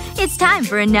 Ahem. It's time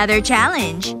for another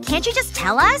challenge. Can't you just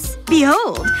tell us?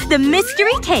 Behold, the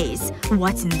mystery case.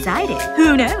 What's inside it?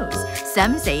 Who knows?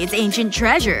 Some say it's ancient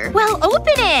treasure. Well,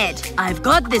 open it! I've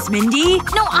got this, Mindy.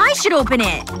 No, I should open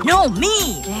it. No,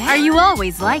 me! Are you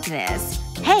always like this?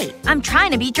 Hey, I'm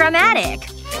trying to be dramatic.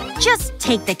 Just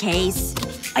take the case.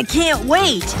 I can't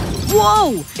wait!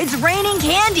 Whoa! It's raining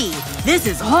candy! This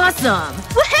is awesome!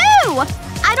 Woohoo!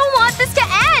 I don't want this to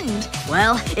end!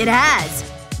 Well, it has.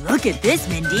 Look at this,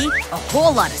 Mindy. A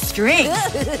whole lot of string.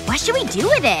 What should we do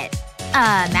with it?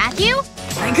 Matthew?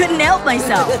 I couldn't help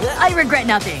myself. I regret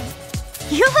nothing.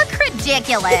 You look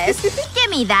ridiculous. Give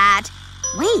me that.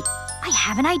 Wait. I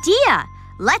have an idea.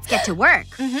 Let's get to work.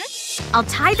 I'll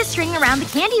tie the string around the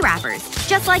candy wrappers.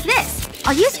 Just like this.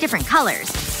 I'll use different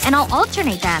colors. And I'll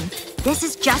alternate them. This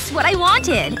is just what I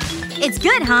wanted. It's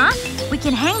good, huh? We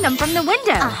can hang them from the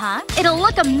window. It'll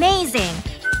look amazing.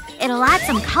 It'll add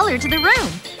some color to the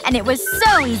room. And it was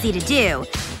so easy to do.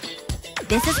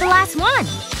 This is the last one.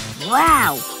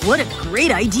 Wow. What a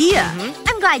great idea.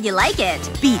 I'm glad you like it.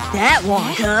 Beat that,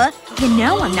 Wonka. You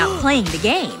know I'm not playing the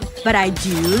game. But I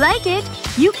do like it.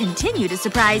 You continue to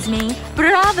surprise me.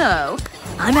 Bravo.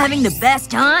 I'm having the best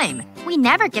time. We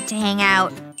never get to hang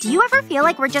out. Do you ever feel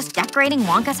like we're just decorating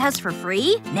Wonka's house for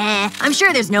free? Nah, I'm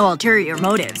sure there's no ulterior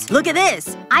motives. Look at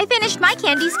this! I finished my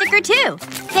candy sticker too.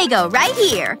 They go right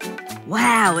here.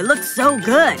 Wow, it looks so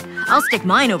good. I'll stick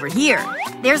mine over here.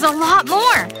 There's a lot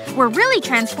more. We're really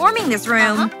transforming this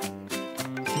room.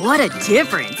 What a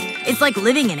difference. It's like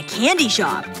living in a candy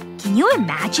shop. Can you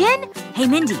imagine? Hey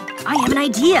Mindy, I have an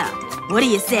idea. What do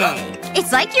you say?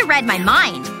 It's like you read my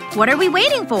mind. What are we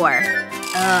waiting for?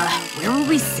 Where will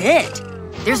we sit?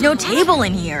 There's no table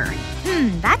in here.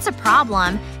 That's a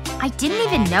problem. I didn't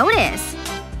even notice.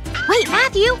 Wait,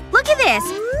 Matthew! Look at this!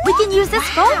 We can use this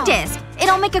foam disc.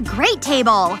 It'll make a great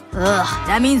table. Ugh,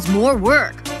 that means more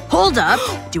work. Hold up.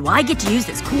 Do I get to use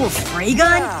this cool spray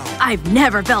gun? I've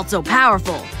never felt so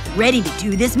powerful. Ready to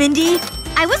do this, Mindy?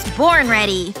 I was born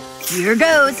ready. Here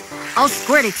goes. I'll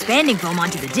squirt expanding foam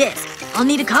onto the disc. I'll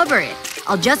need to cover it.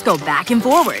 I'll just go back and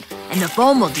forward. And the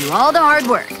foam will do all the hard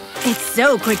work. It's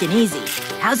so quick and easy.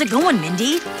 How's it going,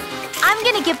 Mindy? I'm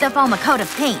gonna give the foam a coat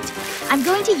of paint. I'm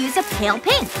going to use a pale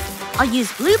pink. I'll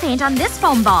use blue paint on this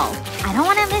foam ball. I don't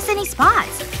want to miss any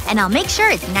spots. And I'll make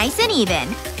sure it's nice and even.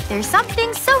 There's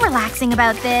something so relaxing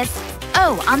about this.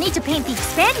 Oh, I'll need to paint the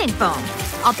expanding foam.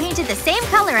 I'll paint it the same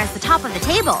color as the top of the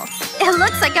table. It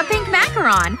looks like a pink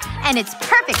macaron. And it's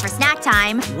perfect for snack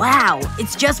time. Wow,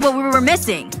 it's just what we were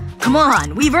missing. Come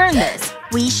on, we've earned this.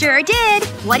 We sure did.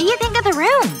 What do you think of the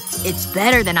room? It's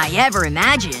better than I ever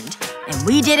imagined. And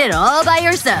we did it all by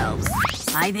ourselves.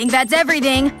 I think that's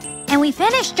everything. And we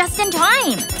finished just in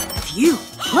time. Phew.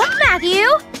 Look, Matthew!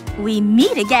 We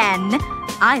meet again.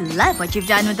 I love what you've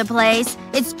done with the place.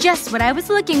 It's just what I was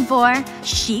looking for.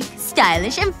 Chic,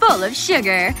 stylish, and full of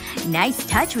sugar. Nice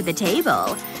touch with the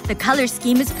table. The color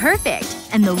scheme is perfect.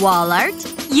 And the wall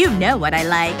art? You know what I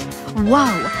like.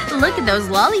 Whoa, look at those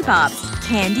lollipops.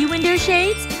 Candy window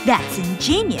shades? That's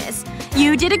ingenious.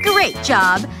 You did a great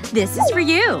job. This is for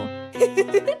you.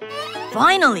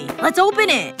 Finally! Let's open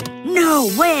it! No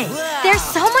way! There's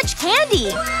so much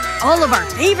candy! All of our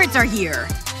favorites are here!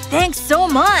 Thanks so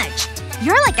much!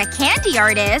 You're like a candy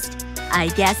artist. I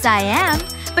guess I am.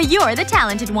 But you're the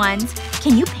talented ones.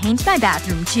 Can you paint my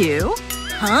bathroom too?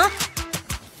 Huh?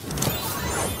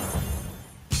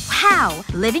 Wow.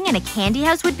 Living in a candy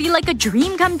house would be like a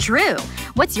dream come true.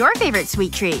 What's your favorite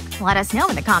sweet treat? Let us know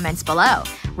in the comments below.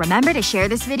 Remember to share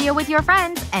this video with your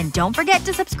friends. And don't forget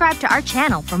to subscribe to our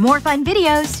channel for more fun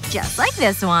videos just like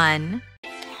this one.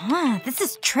 This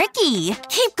is tricky.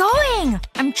 Keep going!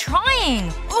 I'm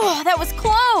trying. Oh, that was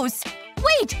close.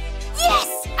 Wait!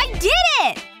 Yes! I did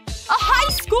it! A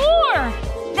high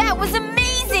score! That was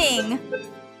amazing!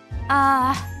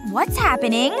 What's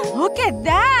happening? Look at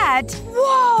that!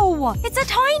 Whoa! It's a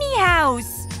tiny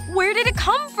house! Where did it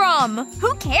come from?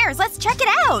 Who cares? Let's check it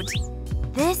out!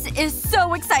 This is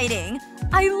so exciting!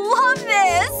 I love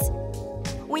this!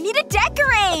 We need to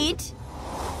decorate!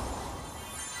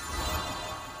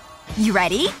 You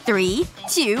ready? 3,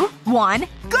 2, 1,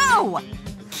 go!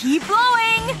 Keep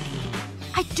blowing!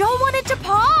 I don't want it to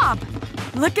pop!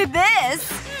 Look at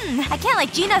this! I can't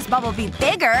let Gina's bubble be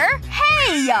bigger.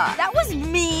 Hey! That was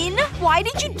mean! Why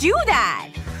did you do that?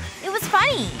 It was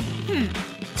funny.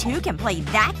 2 can play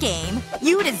that game.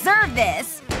 You deserve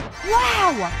this.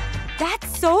 Wow!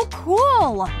 That's so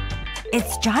cool!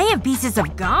 It's giant pieces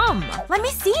of gum. Let me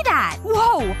see that.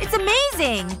 Whoa! It's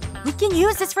amazing! We can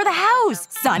use this for the house.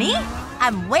 Sunny?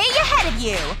 I'm way ahead of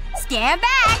you. Stand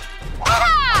back!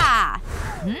 Ah!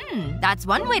 That's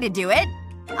one way to do it.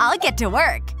 I'll get to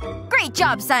work. Great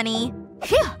job, Sunny.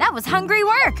 Phew, that was hungry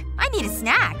work. I need a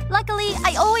snack. Luckily,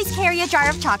 I always carry a jar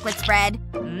of chocolate spread.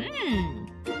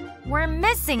 We're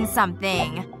missing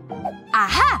something.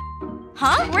 Aha!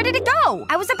 Huh? Where did it go?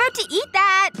 I was about to eat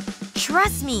that.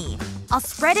 Trust me. I'll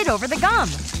spread it over the gum.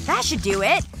 That should do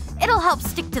it. It'll help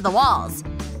stick to the walls.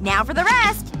 Now for the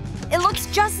rest. It looks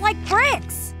just like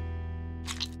bricks.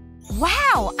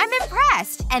 Wow, I'm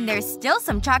impressed. And there's still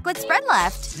some chocolate spread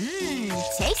left.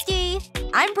 Tasty.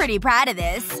 I'm pretty proud of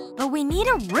this. But we need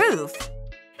a roof.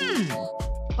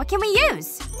 What can we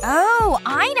use? Oh,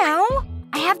 I know!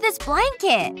 I have this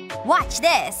blanket. Watch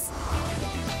this.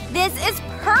 This is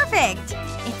perfect!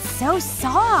 It's so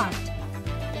soft.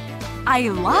 I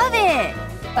love it!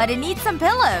 But it needs some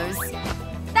pillows.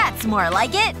 That's more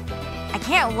like it. I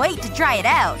can't wait to try it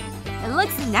out. It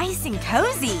looks nice and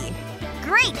cozy.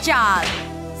 Great job!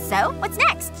 So, what's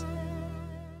next?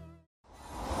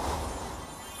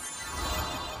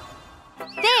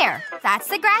 There! That's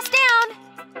the grass down!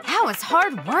 That was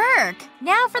hard work.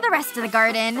 Now for the rest of the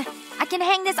garden. I can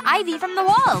hang this ivy from the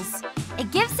walls.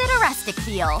 It gives it a rustic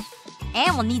feel.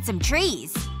 And we'll need some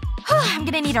trees. I'm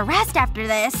gonna need a rest after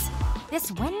this.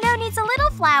 This window needs a little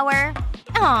flower.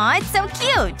 Aw, it's so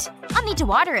cute! I'll need to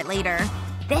water it later.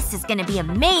 This is gonna be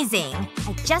amazing!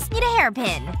 I just need a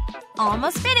hairpin.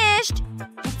 Almost finished!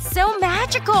 It's so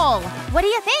magical! What do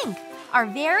you think? Our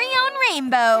very own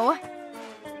rainbow.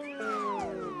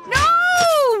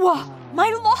 No! My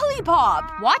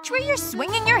lollipop! Watch where you're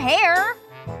swinging your hair!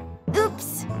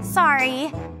 Oops.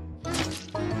 Sorry.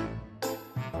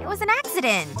 It was an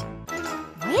accident.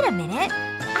 Wait a minute.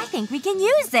 I think we can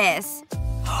use this.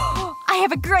 I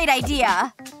have a great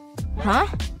idea! Huh?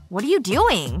 What are you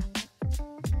doing?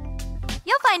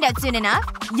 You'll find out soon enough.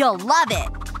 You'll love it!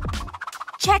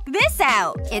 Check this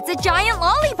out! It's a giant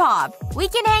lollipop! We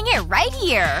can hang it right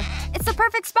here! It's the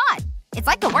perfect spot! It's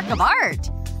like a work of art!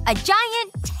 A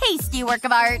giant, tasty work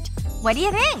of art! What do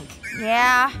you think?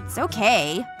 Yeah, it's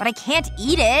okay. But I can't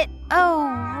eat it. Oh,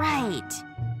 right.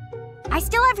 I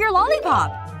still have your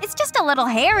lollipop. It's just a little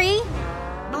hairy.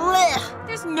 Blech.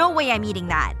 There's no way I'm eating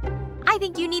that. I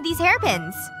think you need these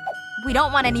hairpins. We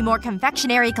don't want any more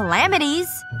confectionery calamities.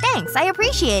 Thanks, I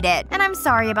appreciate it. And I'm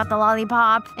sorry about the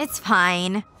lollipop. It's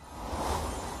fine.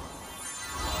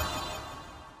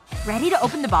 Ready to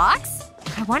open the box?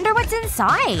 I wonder what's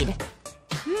inside.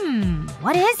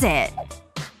 What is it?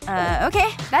 Okay.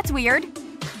 That's weird.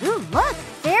 Ooh, look!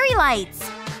 Fairy lights!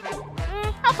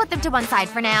 I'll put them to one side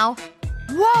for now.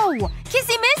 Whoa!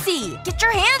 Kissy Missy! Get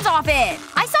your hands off it!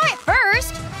 I saw it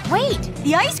first! Wait!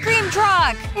 The ice cream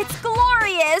truck! It's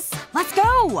glorious! Let's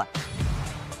go!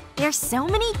 There's so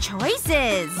many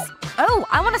choices! Oh,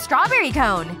 I want a strawberry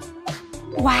cone!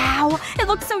 Wow! It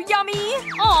looks so yummy!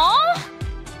 Aww!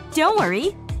 Don't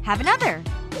worry. Have another.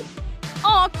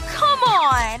 Aw, come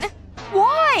on!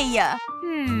 Why?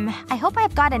 I hope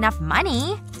I've got enough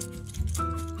money.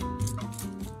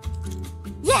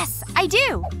 Yes, I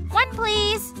do! One,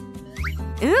 please.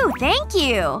 Ooh, thank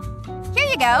you. Here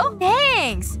you go.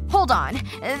 Thanks. Hold on.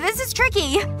 This is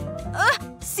tricky.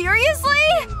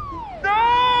 Seriously? No!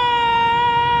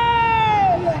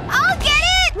 I'll get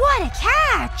it! What a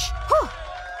catch! Whew.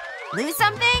 Lose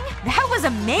something? That was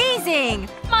amazing!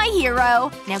 My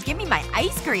hero. Now give me my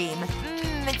ice cream.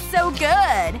 It's so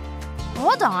good.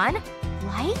 Hold on.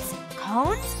 Lights?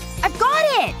 Cones? I've got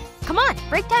it! Come on,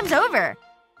 break time's over.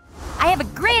 I have a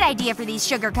great idea for these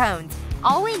sugar cones.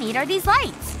 All we need are these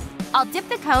lights. I'll dip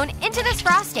the cone into this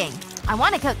frosting. I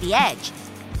want to coat the edge.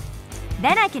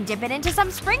 Then I can dip it into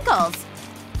some sprinkles.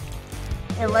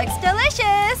 It looks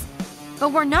delicious!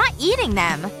 But we're not eating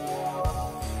them.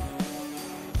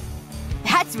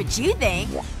 That's what you think.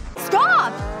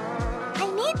 Stop! I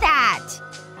need that!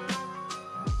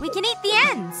 We can eat the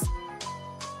ends.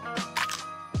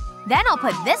 Then I'll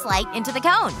put this light into the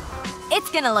cone. It's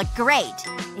gonna look great.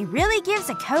 It really gives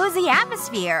a cozy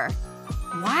atmosphere.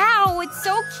 Wow, it's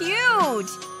so cute!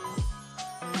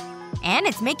 And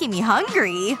it's making me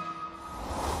hungry.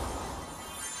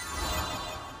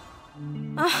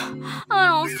 I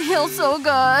don't feel so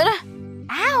good.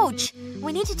 Ouch!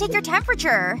 We need to take your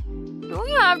temperature. Do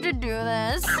we have to do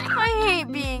this? I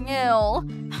hate being ill.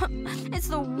 It's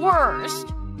the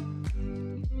worst.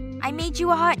 I made you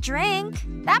a hot drink.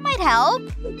 That might help.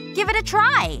 Give it a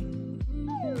try.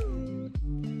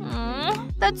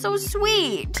 That's so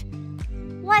sweet.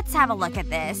 Let's have a look at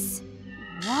this.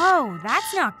 Whoa,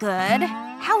 that's not good.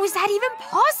 How is that even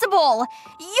possible?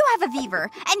 You have a fever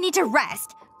and need to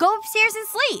rest. Go upstairs and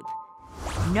sleep.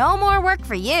 No more work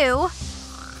for you.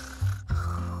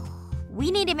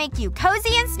 We need to make you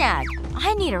cozy and snug.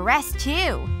 I need a rest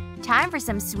too. Time for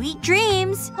some sweet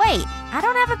dreams. Wait, I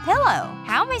don't have a pillow.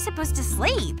 How am I supposed to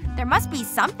sleep? There must be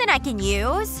something I can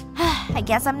use. I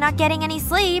guess I'm not getting any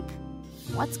sleep.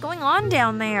 What's going on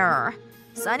down there?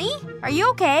 Sunny? Are you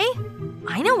okay?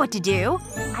 I know what to do.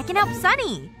 I can help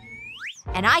Sunny.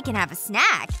 And I can have a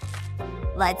snack.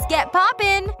 Let's get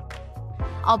poppin'.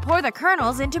 I'll pour the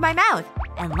kernels into my mouth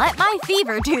and let my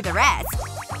fever do the rest.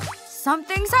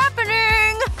 Something's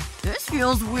happening! This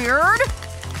feels weird.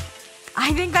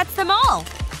 I think that's them all.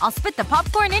 I'll spit the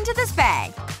popcorn into this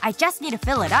bag. I just need to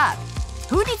fill it up.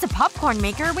 Who needs a popcorn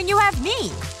maker when you have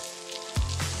me?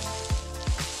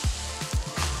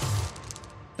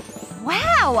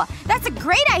 Wow! That's a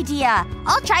great idea!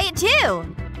 I'll try it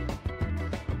too!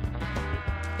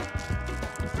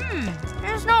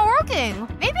 It's not working.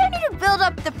 Maybe I need to build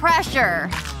up the pressure.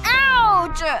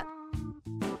 Ouch!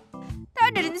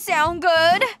 That didn't sound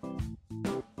good.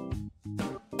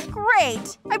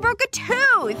 Great! I broke a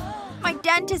tooth! My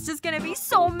dentist is gonna be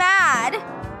so mad.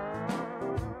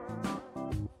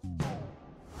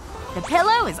 The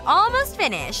pillow is almost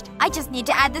finished. I just need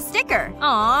to add the sticker.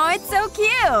 Aw, it's so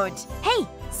cute! Hey,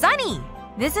 Sunny!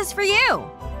 This is for you.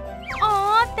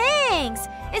 Aw, thanks!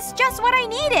 It's just what I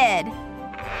needed.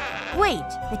 Wait,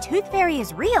 the tooth fairy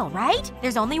is real, right?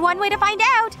 There's only one way to find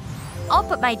out. I'll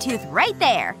put my tooth right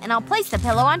there, and I'll place the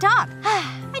pillow on top.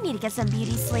 I need to get some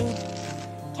beauty sleep.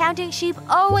 Counting sheep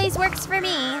always works for me.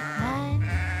 1,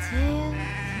 2,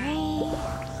 3.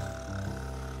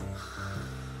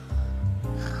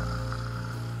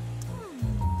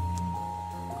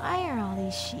 Why are all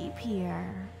these sheep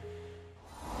here?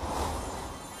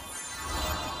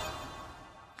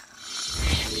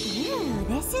 Ooh,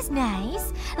 this is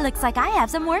nice. Looks like I have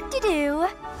some work to do.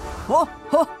 Ho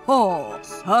ho ho!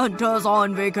 Santa's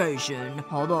on vacation.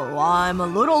 Although I'm a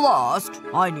little lost.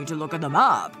 I need to look at the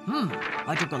map.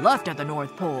 I took a left at the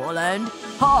North Pole and…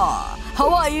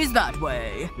 Hawaii's that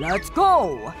way. Let's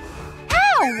go!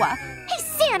 Ow! Hey,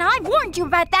 Santa, I warned you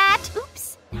about that!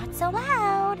 Oops, not so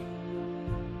loud.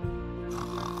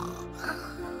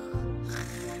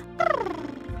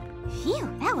 Phew,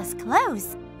 that was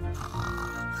close.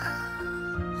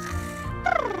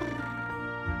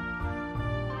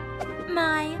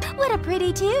 My, what a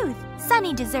pretty tooth.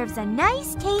 Sunny deserves a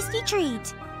nice, tasty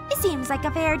treat. It seems like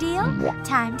a fair deal.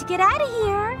 Time to get out of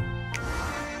here.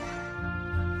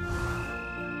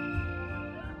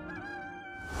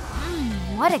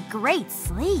 What a great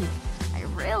sleep. I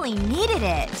really needed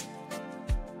it.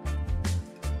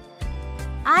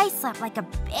 I slept like a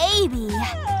baby.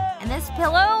 And this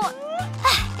pillow…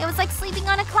 it was like sleeping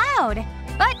on a cloud.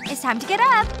 But it's time to get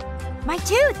up. My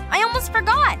tooth! I almost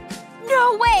forgot!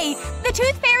 No way! The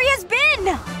tooth fairy has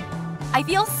been! I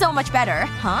feel so much better.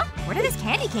 Huh? Where did this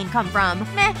candy cane come from?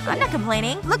 Meh, I'm not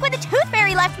complaining. Look what the tooth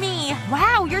fairy left me!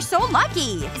 Wow, you're so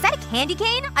lucky! Is that a candy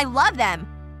cane? I love them.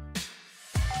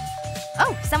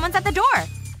 Oh, someone's at the door.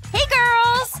 Hey,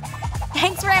 girls!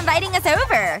 Thanks for inviting us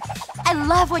over. I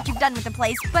love what you've done with the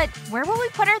place, but where will we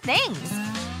put our things?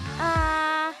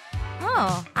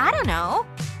 Oh, I don't know.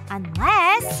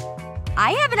 Unless…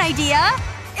 I have an idea!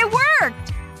 It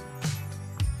worked!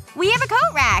 We have a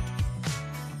coat rack.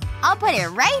 I'll put it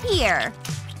right here.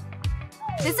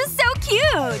 This is so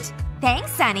cute!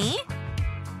 Thanks, Sunny.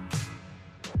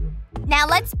 Now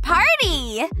let's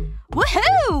party!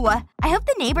 Woohoo! I hope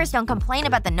the neighbors don't complain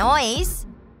about the noise.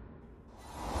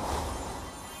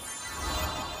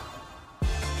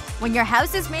 When your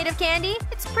house is made of candy,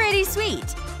 it's pretty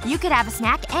sweet. You could have a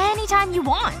snack anytime you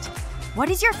want. What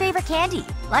is your favorite candy?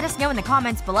 Let us know in the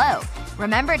comments below.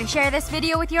 Remember to share this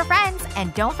video with your friends,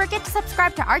 and don't forget to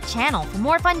subscribe to our channel for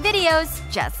more fun videos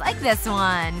just like this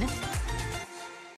one.